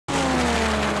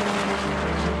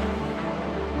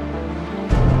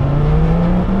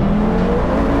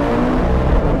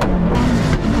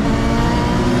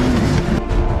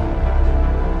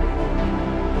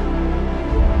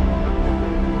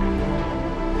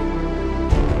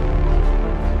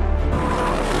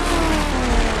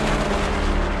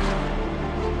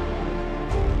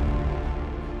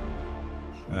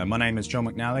My name is John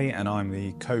McNally and I'm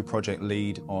the co-project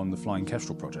lead on the Flying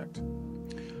Kestrel project.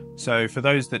 So for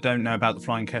those that don't know about the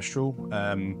Flying Kestrel,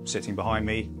 sitting behind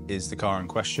me is the car in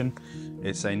question.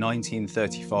 It's a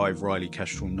 1935 Riley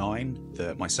Kestrel 9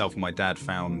 that myself and my dad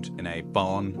found in a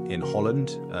barn in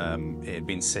Holland. It had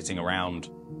been sitting around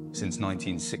since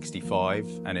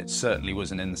 1965 and it certainly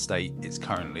wasn't in the state it's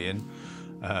currently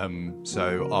in.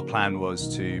 So our plan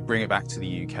was to bring it back to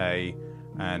the UK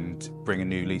and bring a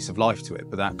new lease of life to it,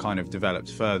 but that kind of developed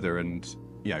further, and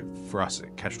for us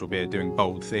at Kestrel Beer, doing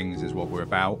bold things is what we're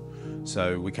about.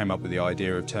 So we came up with the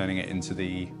idea of turning it into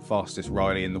the fastest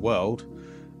Riley in the world,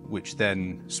 which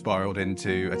then spiraled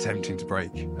into attempting to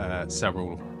break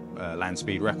several land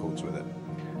speed records with it.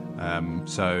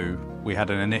 So we had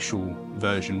an initial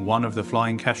version 1 of the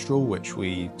Flying Kestrel, which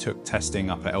we took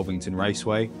testing up at Elvington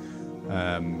Raceway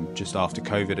just after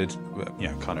COVID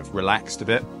had kind of relaxed a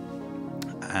bit.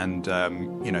 And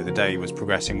the day was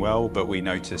progressing well, but we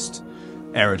noticed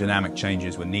aerodynamic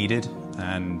changes were needed.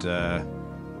 And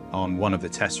on one of the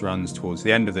test runs towards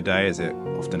the end of the day, as it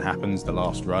often happens, the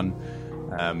last run,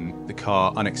 the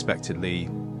car unexpectedly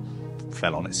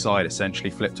fell on its side,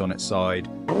 essentially flipped on its side.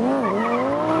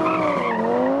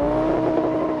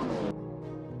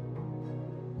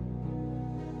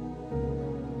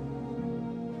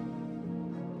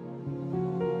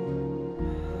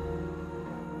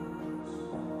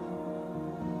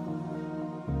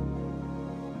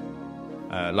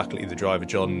 Luckily the driver,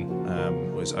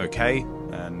 John, was okay,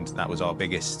 and that was our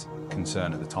biggest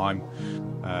concern at the time.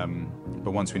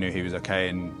 But once we knew he was okay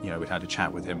and we'd had a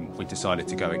chat with him, we decided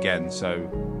to go again. So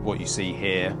what you see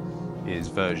here is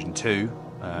version 2,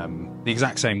 the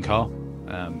exact same car,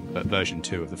 but version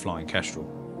 2 of the Flying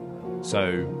Kestrel.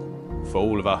 So for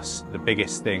all of us, the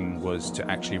biggest thing was to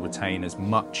actually retain as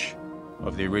much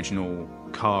of the original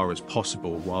car as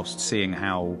possible, whilst seeing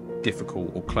how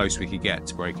difficult or close we could get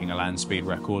to breaking a land speed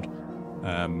record.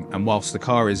 And whilst the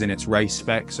car is in its race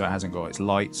spec, so it hasn't got its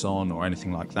lights on or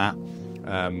anything like that,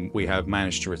 we have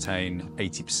managed to retain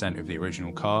 80% of the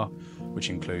original car, which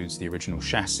includes the original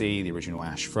chassis, the original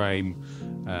ash frame,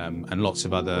 and lots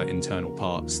of other internal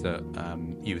parts that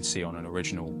you would see on an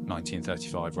original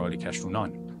 1935 Riley Kestrel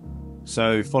 9.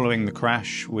 So following the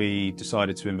crash, we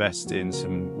decided to invest in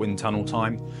some wind tunnel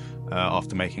time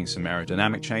after making some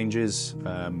aerodynamic changes.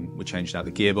 We changed out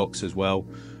the gearbox as well,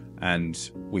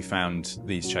 and we found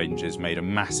these changes made a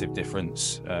massive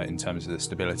difference in terms of the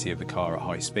stability of the car at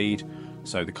high speed.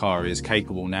 So the car is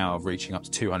capable now of reaching up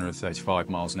to 235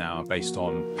 miles an hour based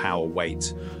on power,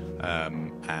 weight,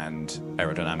 and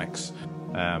aerodynamics.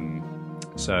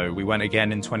 So we went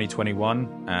again in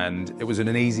 2021, and it was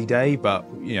an easy day,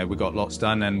 but we got lots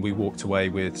done, and we walked away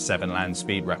with 7 land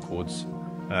speed records,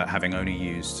 having only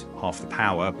used half the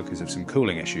power because of some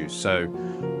cooling issues. So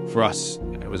for us,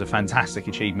 it was a fantastic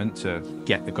achievement to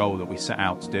get the goal that we set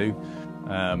out to do.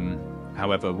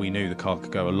 However, we knew the car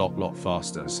could go a lot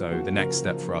faster. So the next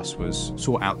step for us was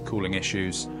sort out cooling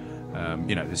issues.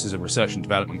 This is a research and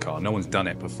development car. No one's done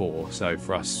it before. So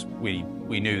for us, we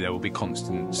knew there would be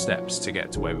constant steps to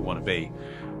get to where we want to be.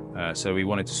 So we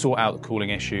wanted to sort out the cooling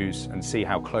issues and see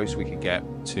how close we could get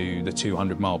to the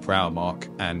 200 mile per hour mark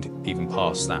and even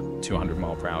past that 200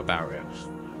 mile per hour barrier.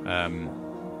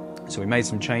 So we made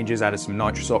some changes, added some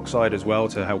nitrous oxide as well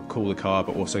to help cool the car,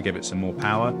 but also give it some more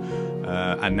power.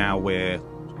 And now we're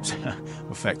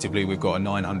effectively, we've got a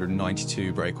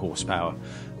 992 brake horsepower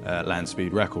land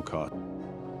speed record car.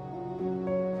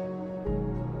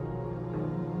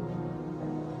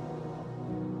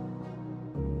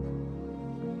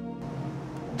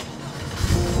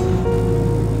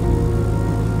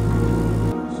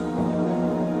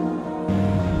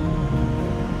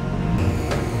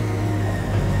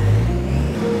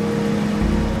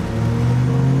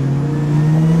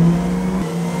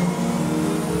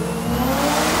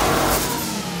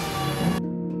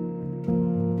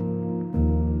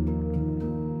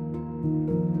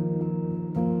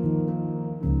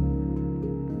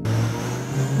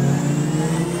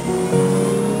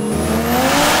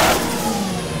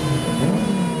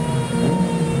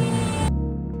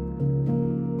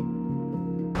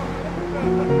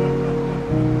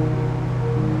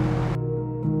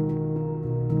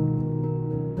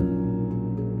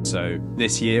 So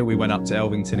this year we went up to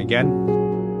Elvington again.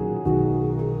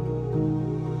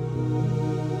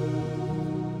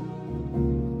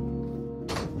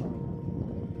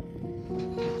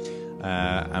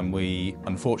 And we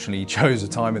unfortunately chose a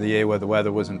time of the year where the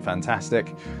weather wasn't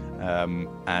fantastic. And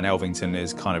Elvington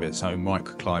is kind of its own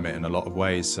microclimate in a lot of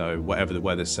ways, so whatever the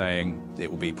weather's saying, it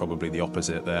will be probably the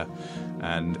opposite there.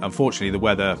 And unfortunately the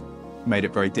weather made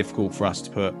it very difficult for us to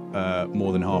put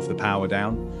more than half the power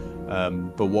down.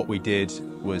 But what we did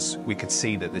was we could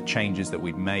see that the changes that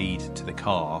we'd made to the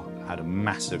car had a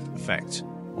massive effect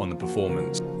on the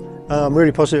performance. I'm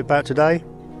really positive about today.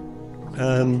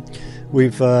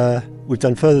 We've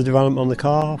done further development on the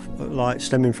car, like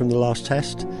stemming from the last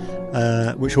test,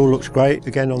 which all looks great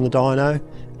again on the dyno.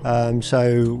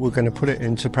 So we're going to put it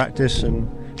into practice and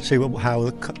see how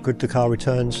good the car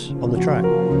returns on the track.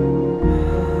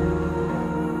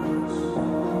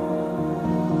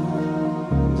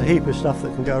 There's a heap of stuff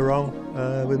that can go wrong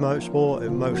with motorsport.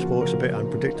 Motorsport's a bit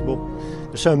unpredictable.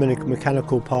 There's so many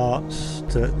mechanical parts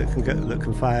that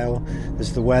can fail.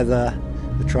 There's the weather,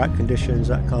 the track conditions,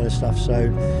 that kind of stuff. So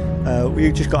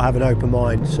we just got to have an open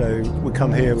mind. So we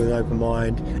come here with an open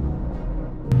mind.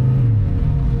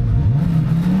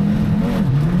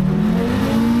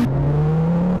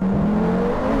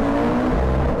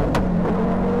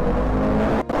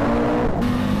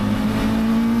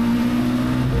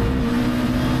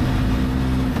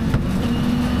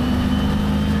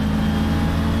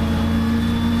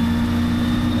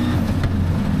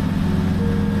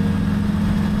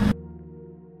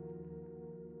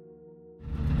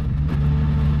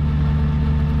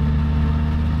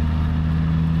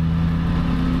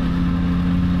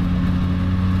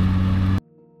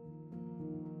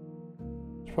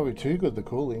 Probably too good, the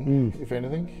cooling, if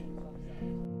anything.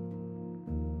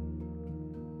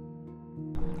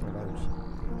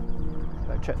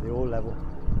 Better check the oil level.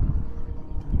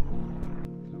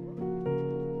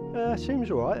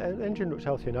 Seems alright, the engine looks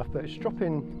healthy enough, but it's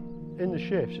dropping in the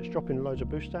shifts, it's dropping loads of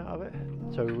boost out of it.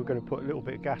 So we're going to put a little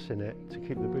bit of gas in it to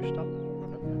keep the boost up.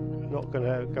 Not going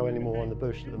to go any more on the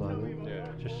boost at the moment,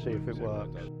 just see if it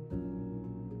works.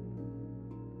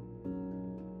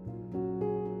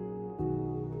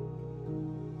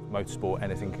 Motorsport,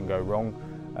 anything can go wrong,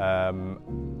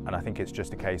 and I think it's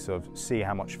just a case of see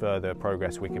how much further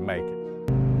progress we can make.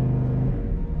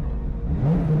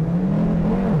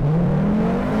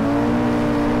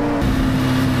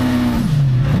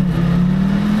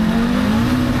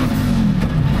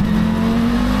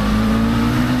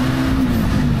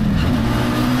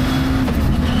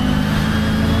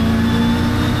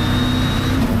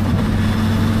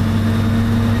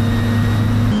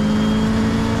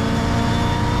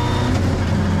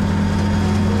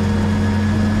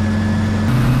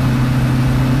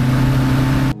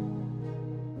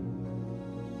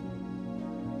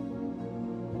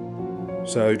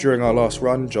 So during our last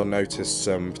run, John noticed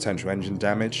some potential engine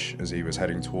damage as he was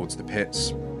heading towards the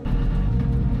pits.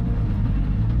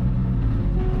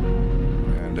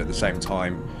 And at the same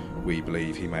time, we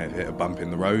believe he may have hit a bump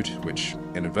in the road, which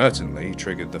inadvertently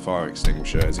triggered the fire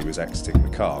extinguisher as he was exiting the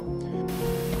car.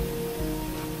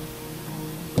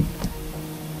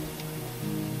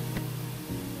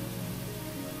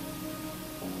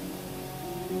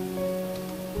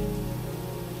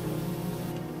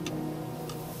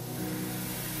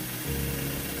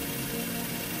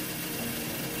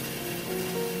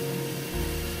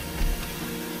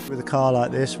 With a car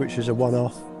like this, which is a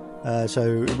one-off,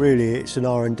 so really it's an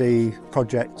R&D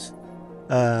project,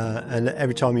 and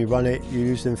every time you run it, you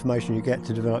use the information you get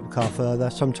to develop the car further.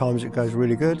 Sometimes it goes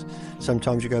really good,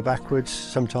 sometimes you go backwards,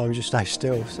 sometimes you stay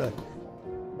still. So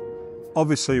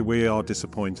obviously we are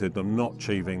disappointed on not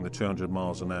achieving the 200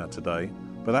 miles an hour today,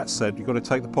 but that said, you've got to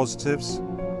take the positives.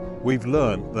 We've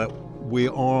learned that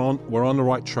we're on the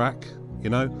right track. You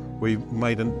know, we've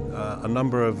made a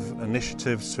number of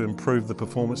initiatives to improve the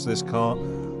performance of this car.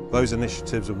 Those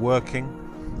initiatives are working.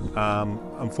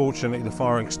 Unfortunately, the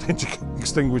fire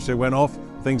extinguisher went off.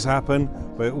 Things happen,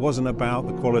 but it wasn't about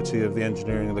the quality of the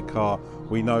engineering of the car.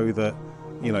 We know that,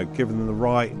 you know, given the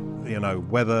right, you know,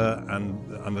 weather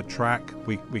and the track,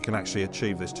 we can actually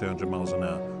achieve this 200 miles an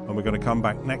hour. And we're going to come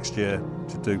back next year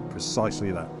to do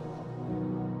precisely that.